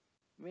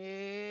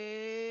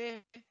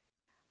me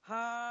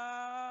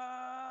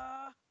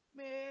ha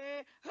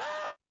me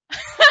ha.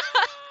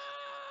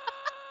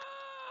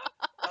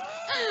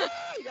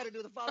 You gotta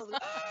do the follows.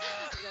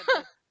 That's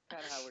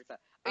kind of how it works out.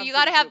 I'm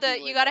pretty sure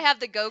people You would gotta know. have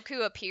the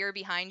Goku appear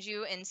behind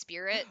you in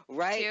spirit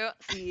Right? too.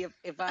 See,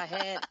 if I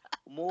had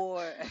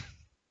more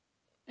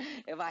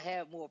if I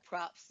had more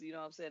props, what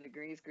I'm saying, the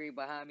green screen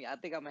behind me, I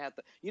think I'm gonna have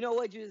to. You know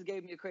what? You just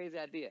gave me a crazy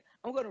idea.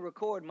 I'm gonna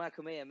record my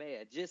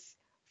Kamehameha just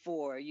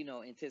for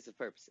intensive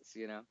purposes.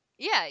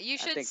 Yeah, you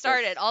I should think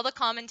start that's it. All the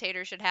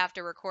commentators should have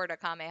to record a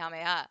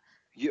Kamehameha.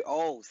 you.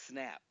 Oh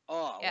snap!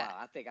 Oh Yeah, wow!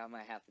 I think I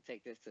might have to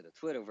take this to the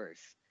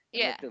Twitterverse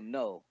and yeah. let them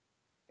know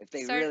if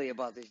they Start. really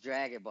about this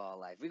Dragon Ball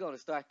life. We're gonna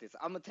start this.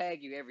 I'm gonna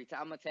tag you every time.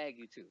 I'm gonna tag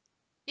you too.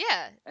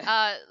 Yeah.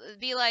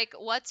 Be like,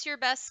 what's your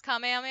best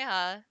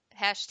Kamehameha?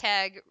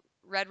 Hashtag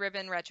Red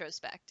Ribbon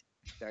Retrospect.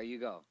 There you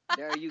go.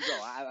 There you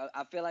go.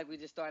 I feel like we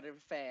just started a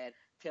fad.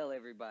 Tell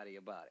everybody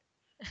about it.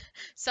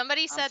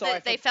 Somebody I'm said sorry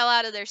that for they fell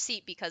out of their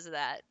seat because of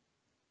that.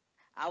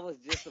 I was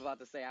just about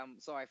to say I'm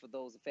sorry for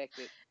those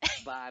affected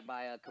by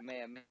a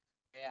Kamehameha.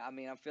 Yeah, I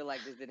mean, I feel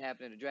like this didn't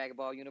happen in the Dragon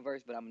Ball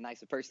universe, but I'm a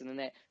nicer person than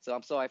that. So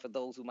I'm sorry for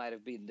those who might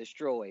have been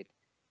destroyed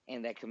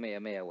in that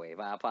Kamehameha wave.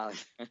 I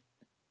apologize.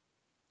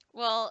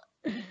 Well,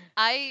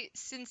 I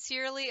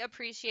sincerely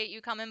appreciate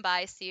you coming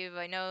by, Steve.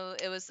 I know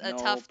it was a No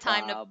tough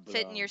time to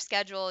fit in your problem.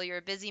 schedule. You're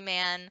a busy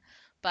man,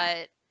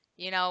 but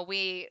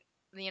we,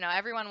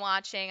 everyone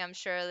watching, I'm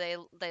sure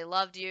they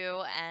loved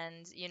you,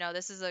 and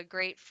this is a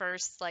great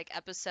first like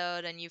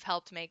episode, and you've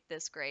helped make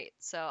this great.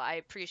 So I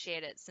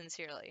appreciate it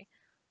sincerely.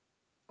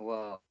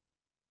 Well,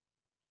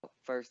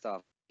 first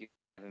off, you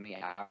having me.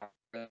 I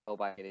really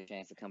hope I get a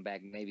chance to come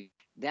back. Maybe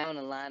down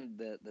the line,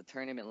 the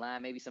tournament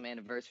line, maybe some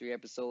anniversary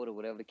episode or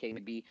whatever the case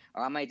may be,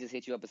 or I might just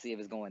hit you up and see if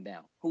it's going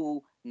down.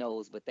 Who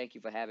knows? But thank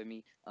you for having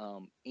me.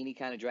 Any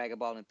kind of Dragon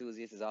Ball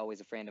enthusiast is always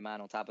a friend of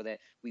mine. On top of that,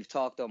 we've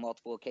talked on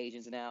multiple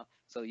occasions now,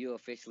 so you're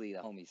officially the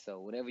homie. So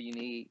whatever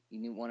you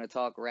want to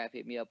talk, rap,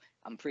 hit me up.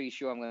 I'm pretty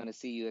sure I'm going to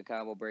see you at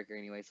Combo Breaker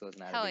anyway, so it's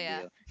not a Hell big yeah.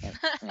 deal. And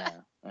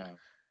yeah,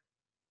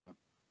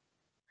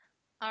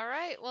 All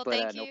right. Well, but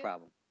thank no you.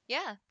 problem.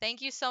 Yeah,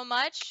 thank you so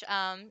much.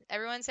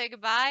 Everyone say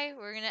goodbye.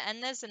 We're gonna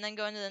end this and then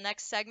go into the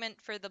next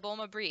segment for the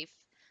Bulma Brief.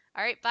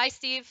 All right, bye,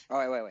 Steve. All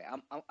right, wait.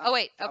 I'm Oh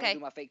wait, about to do okay,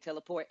 my fake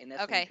teleport, and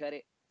that's when we okay, cut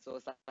it. So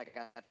it's like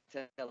I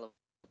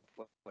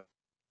teleport.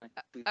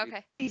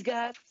 okay. These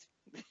guys.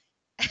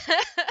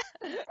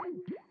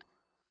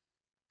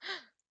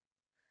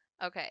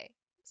 Okay.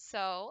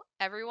 So,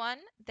 everyone,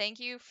 thank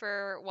you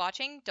for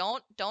watching.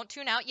 Don't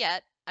tune out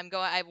yet.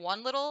 I have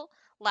one little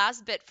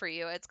last bit for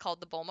you. It's called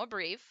the Bulma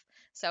Brief.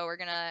 So, we're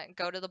going to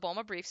go to the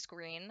Bulma Brief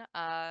screen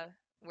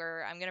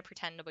where I'm going to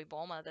pretend to be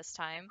Bulma this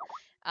time.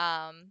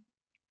 Um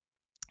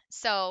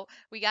so,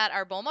 we got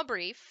our Bulma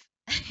Brief.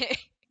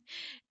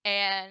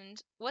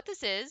 And what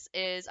this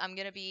is I'm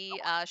going to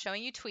be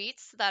showing you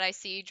tweets that I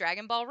see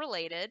Dragon Ball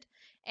related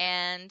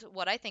and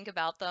what I think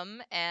about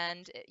them.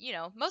 And,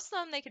 most of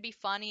them, they could be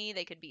funny,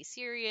 they could be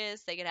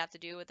serious, they could have to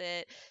do with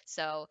it.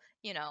 So,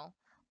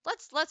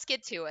 let's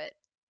get to it.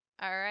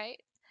 All right.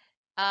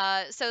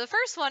 So the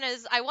first one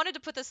is I wanted to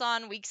put this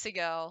on weeks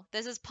ago.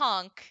 This is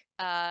Punk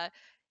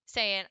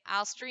saying,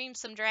 I'll stream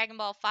some Dragon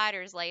Ball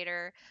FighterZ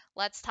later.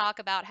 Let's talk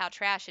about how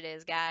trash it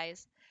is,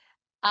 guys.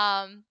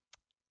 Um,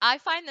 I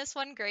find this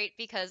one great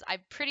because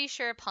I'm pretty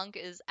sure Punk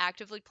is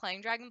actively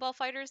playing Dragon Ball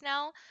FighterZ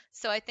now,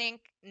 so I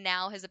think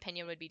now his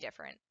opinion would be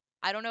different.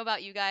 I don't know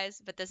about you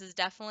guys, but this is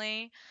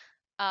definitely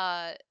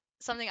uh,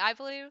 something I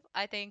believe.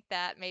 I think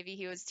that maybe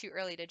he was too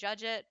early to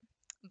judge it,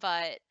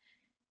 but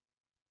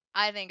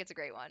I think it's a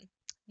great one.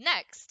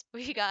 Next,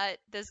 we got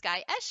this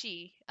guy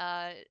Eshi.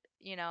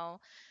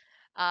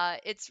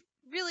 It's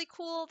really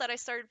cool that I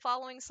started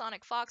following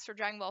Sonic Fox for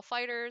Dragon Ball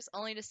FighterZ,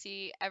 only to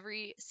see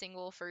every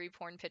single furry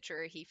porn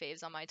picture he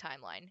faves on my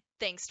timeline.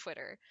 Thanks,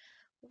 Twitter.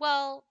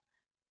 Well,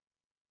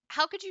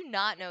 how could you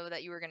not know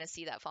that you were going to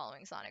see that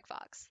following Sonic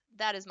Fox?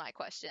 That is my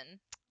question.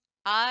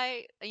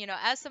 As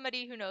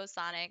somebody who knows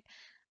Sonic,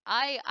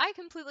 I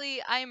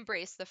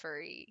embrace the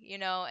furry,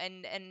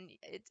 and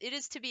it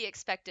is to be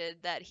expected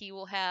that he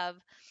will have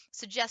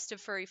suggestive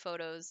furry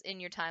photos in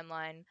your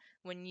timeline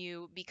when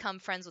you become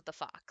friends with the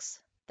fox.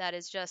 That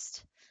is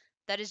just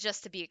that is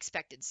just to be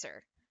expected,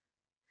 sir.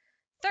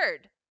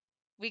 Third,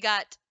 we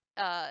got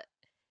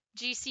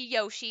GC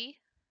Yoshi,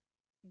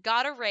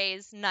 got a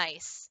raise,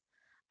 nice.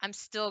 I'm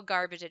still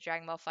garbage at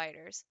Dragon Ball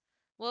Fighters.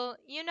 Well,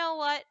 you know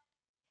what?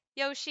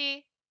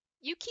 Yoshi,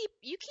 you keep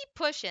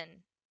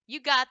pushing. You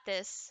got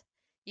this.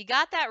 You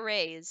got that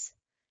raise.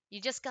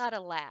 You just got a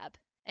lab,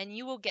 and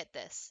you will get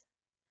this.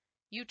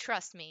 You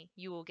trust me,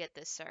 you will get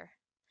this, sir.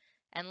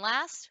 And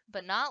last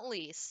but not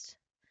least,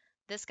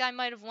 this guy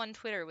might have won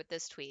Twitter with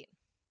this tweet.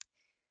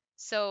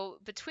 So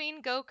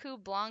between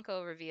Goku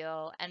Blanco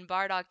reveal and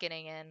Bardock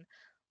getting in,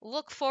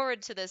 look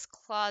forward to this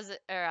closet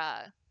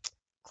or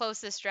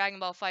closest Dragon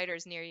Ball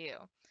fighters near you.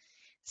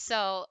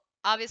 So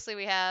obviously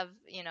we have,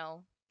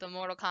 the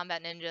Mortal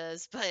Kombat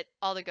ninjas, but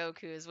all the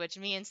Gokus, which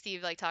me and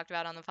Steve like talked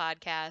about on the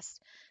podcast.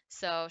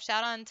 So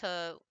shout on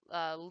to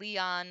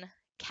Leon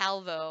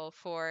Calvo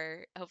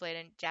for hopefully I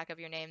didn't jack up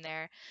your name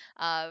there,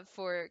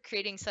 for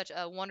creating such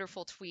a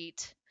wonderful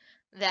tweet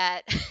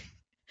that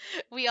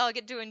we all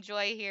get to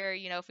enjoy here.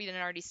 If we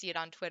didn't already see it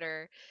on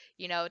Twitter,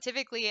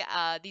 typically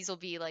these will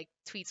be like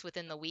tweets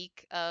within the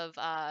week of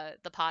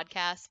the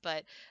podcast,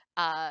 but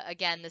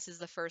again, this is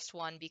the first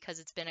one because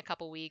it's been a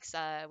couple weeks.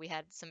 We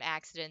had some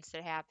accidents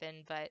that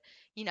happened, but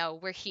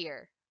we're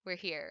here. We're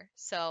here.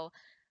 So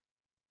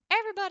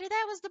everybody,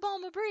 that was the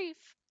Bulma brief.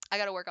 I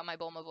got to work on my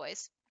Bulma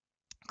voice.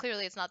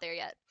 Clearly, it's not there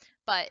yet.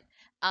 But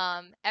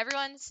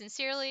everyone,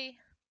 sincerely,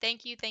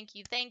 thank you, thank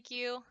you, thank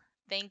you,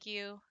 thank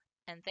you,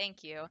 and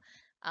thank you.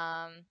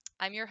 Um,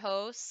 I'm your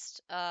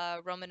host,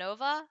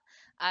 Romanova.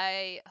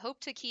 I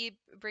hope to keep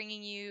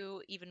bringing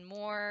you even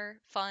more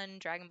fun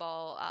Dragon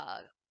Ball,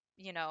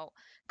 you know,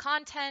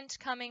 content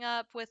coming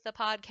up with the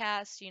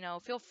podcast.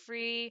 Feel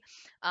free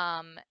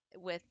um,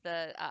 with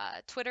the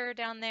Twitter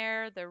down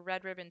there, the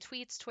Red Ribbon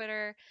Tweets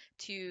Twitter,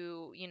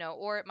 to,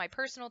 or at my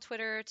personal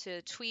Twitter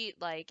to tweet,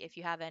 like, if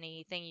you have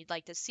anything you'd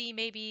like to see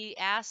maybe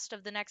asked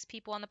of the next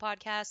people on the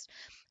podcast.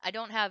 I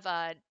don't have,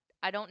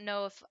 I don't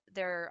know if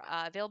they're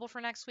available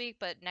for next week,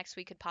 but next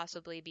week could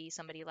possibly be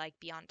somebody like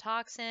Beyond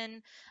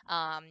Toxin,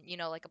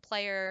 like a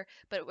player.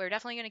 But we're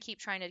definitely going to keep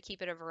trying to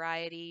keep it a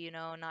variety,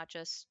 not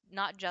just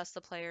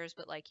the players,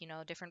 but like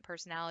different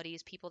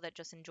personalities, people that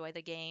just enjoy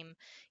the game.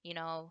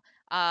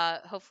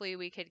 Hopefully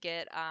we could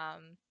get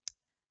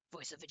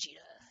voice of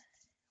Vegeta.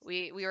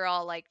 We were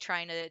all like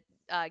trying to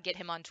get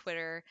him on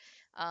Twitter,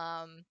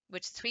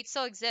 which the tweet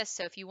still exists.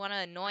 So if you want to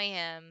annoy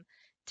him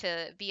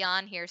to be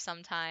on here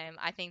sometime,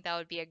 I think that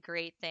would be a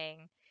great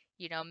thing.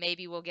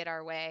 Maybe we'll get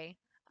our way.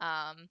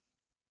 Um,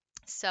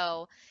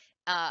 so,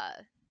 uh,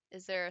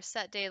 is there a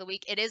set day of the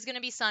week? It is going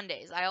to be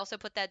Sundays. I also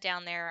put that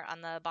down there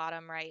on the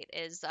bottom right.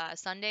 Is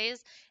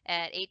Sundays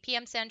at 8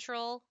 p.m.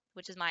 Central,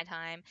 which is my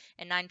time,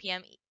 and 9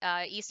 p.m.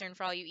 Eastern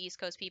for all you East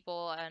Coast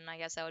people, and I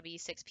guess that would be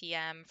 6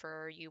 p.m.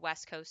 for you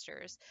West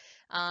Coasters.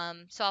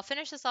 So I'll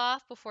finish this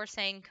off before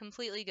saying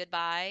completely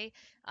goodbye.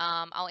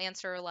 I'll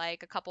answer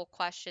like a couple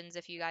questions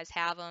if you guys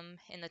have them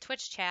in the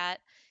Twitch chat,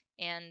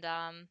 and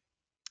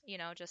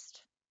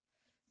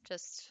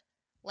just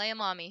lay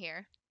them on me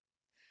here.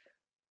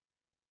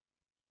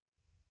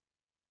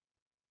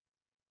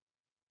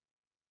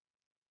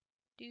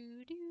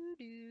 Do do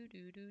do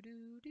do do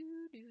do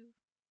do do.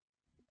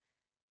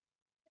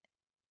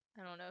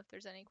 I don't know if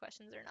there's any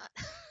questions or not.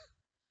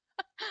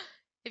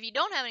 If you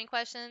don't have any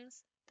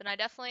questions, then I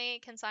definitely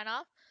can sign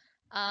off.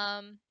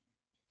 Um,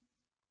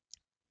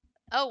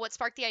 oh, what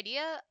sparked the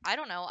idea? I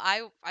don't know.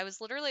 I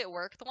was literally at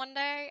work the one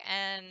day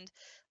and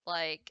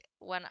like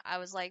when I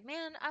was like,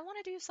 man, I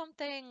want to do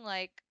something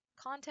like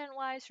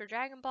content-wise for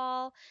Dragon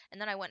Ball,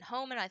 and then I went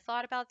home and I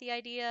thought about the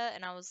idea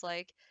and I was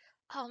like,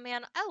 oh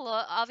man, I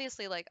love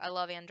obviously like I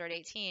love Android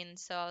 18,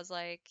 so I was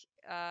like,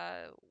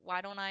 why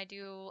don't I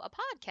do a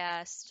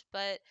podcast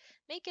but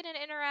make it an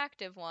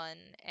interactive one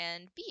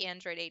and be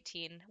Android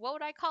 18? What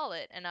would I call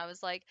it? And I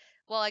was like,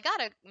 well, I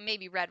gotta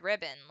maybe Red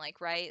Ribbon,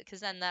 like, right? Because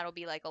then that'll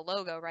be like a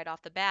logo right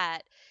off the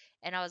bat.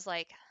 And I was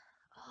like,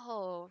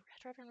 oh,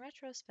 Red Ribbon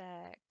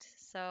Retrospect.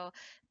 So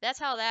that's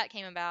how that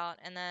came about.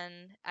 And then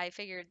I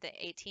figured the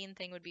 18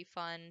 thing would be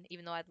fun,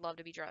 even though I'd love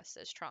to be dressed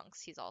as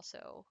Trunks. He's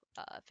also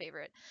a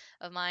favorite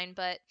of mine.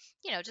 But,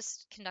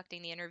 just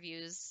conducting the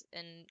interviews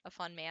in a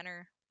fun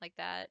manner like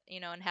that,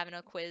 and having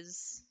a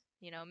quiz,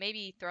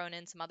 maybe throwing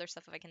in some other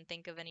stuff if I can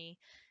think of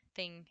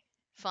anything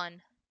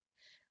fun.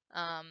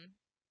 Um,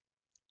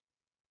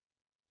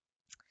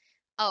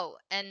 Oh,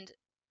 and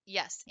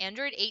yes,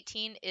 Android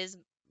 18 is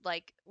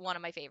like one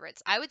of my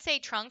favorites. I would say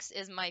Trunks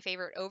is my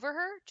favorite over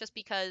her just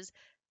because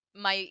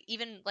my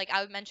even like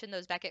I would mention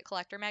those Beckett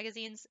collector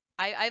magazines.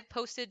 I've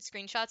posted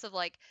screenshots of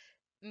like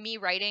me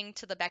writing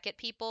to the Beckett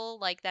people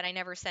like that I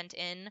never sent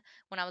in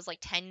when I was like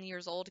 10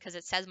 years old because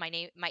it says my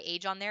name, my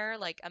age on there,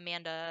 like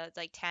Amanda,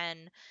 like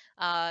 10.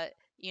 Uh,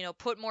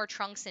 put more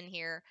Trunks in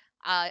here.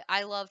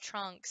 I love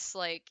Trunks.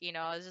 Like,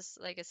 I was just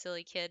like a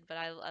silly kid, but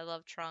I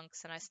love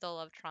Trunks and I still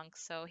love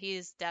Trunks. So he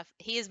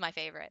is my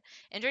favorite.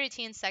 Android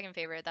 18's second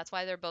favorite. That's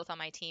why they're both on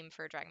my team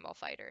for Dragon Ball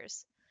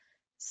FighterZ.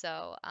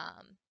 So,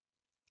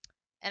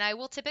 and I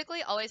will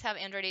typically always have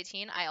Android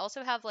 18. I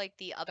also have like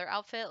the other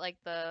outfit, like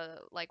the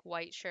like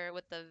white shirt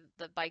with the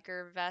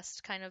biker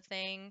vest kind of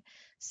thing.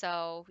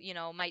 So,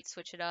 might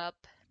switch it up,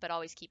 but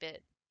always keep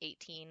it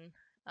 18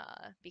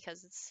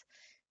 because it's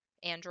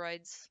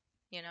androids,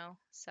 you know.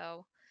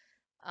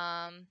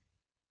 Um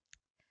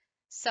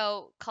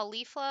so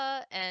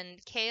Khalifa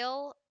and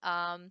Kale,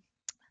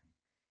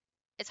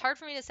 it's hard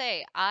for me to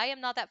say. I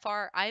am not that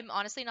far. I'm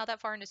honestly not that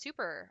far into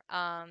Super.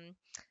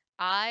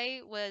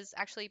 I was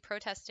actually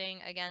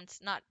protesting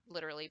against, not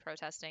literally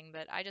protesting,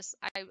 but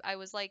I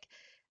was like,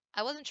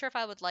 I wasn't sure if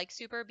I would like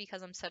Super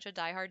because I'm such a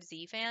diehard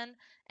Z fan,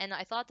 and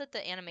I thought that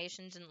the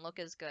animations didn't look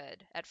as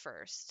good at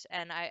first,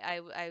 and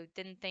I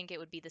didn't think it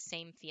would be the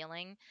same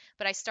feeling.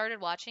 But I started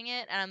watching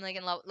it, and I'm like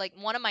in love. Like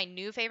one of my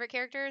new favorite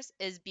characters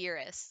is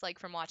Beerus, like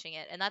from watching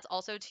it, and that's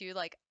also too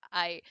like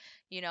I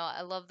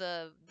love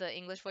the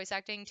English voice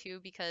acting too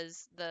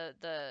because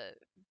the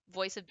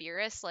voice of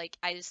Beerus, like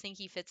I just think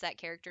he fits that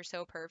character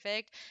so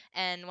perfect.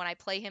 And when I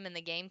play him in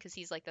the game, because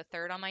he's like the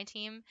third on my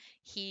team,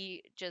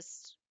 he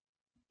just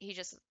he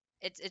just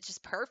it's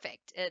just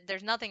perfect.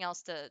 There's nothing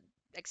else to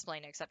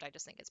explain except I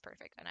just think it's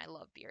perfect, and I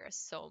love Beerus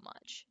so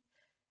much.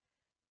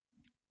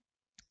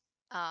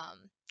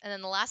 And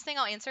then the last thing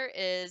I'll answer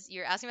is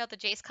you're asking about the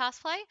Jace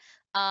cosplay.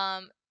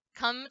 Um,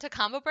 come to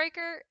Combo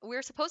Breaker,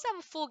 we're supposed to have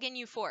a full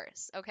Ginyu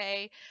Force,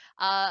 okay?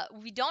 I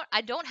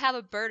don't have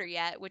a birder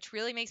yet, which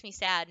really makes me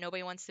sad.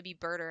 Nobody wants to be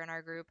birder in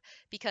our group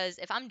because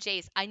if I'm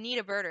Jace, I need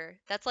a birder.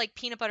 That's like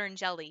peanut butter and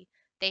jelly.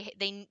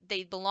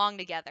 They belong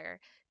together.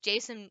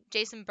 Jason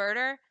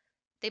birder,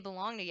 they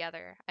belong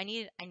together. I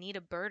need a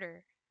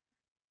birder.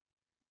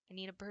 I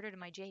need a birder to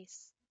my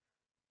Jace.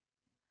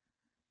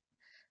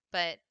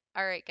 But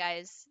all right,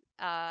 guys.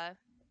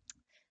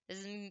 This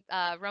is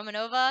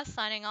Romanova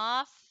signing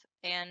off,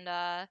 and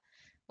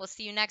we'll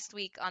see you next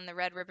week on the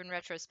Red Ribbon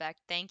Retrospect.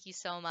 Thank you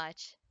so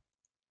much.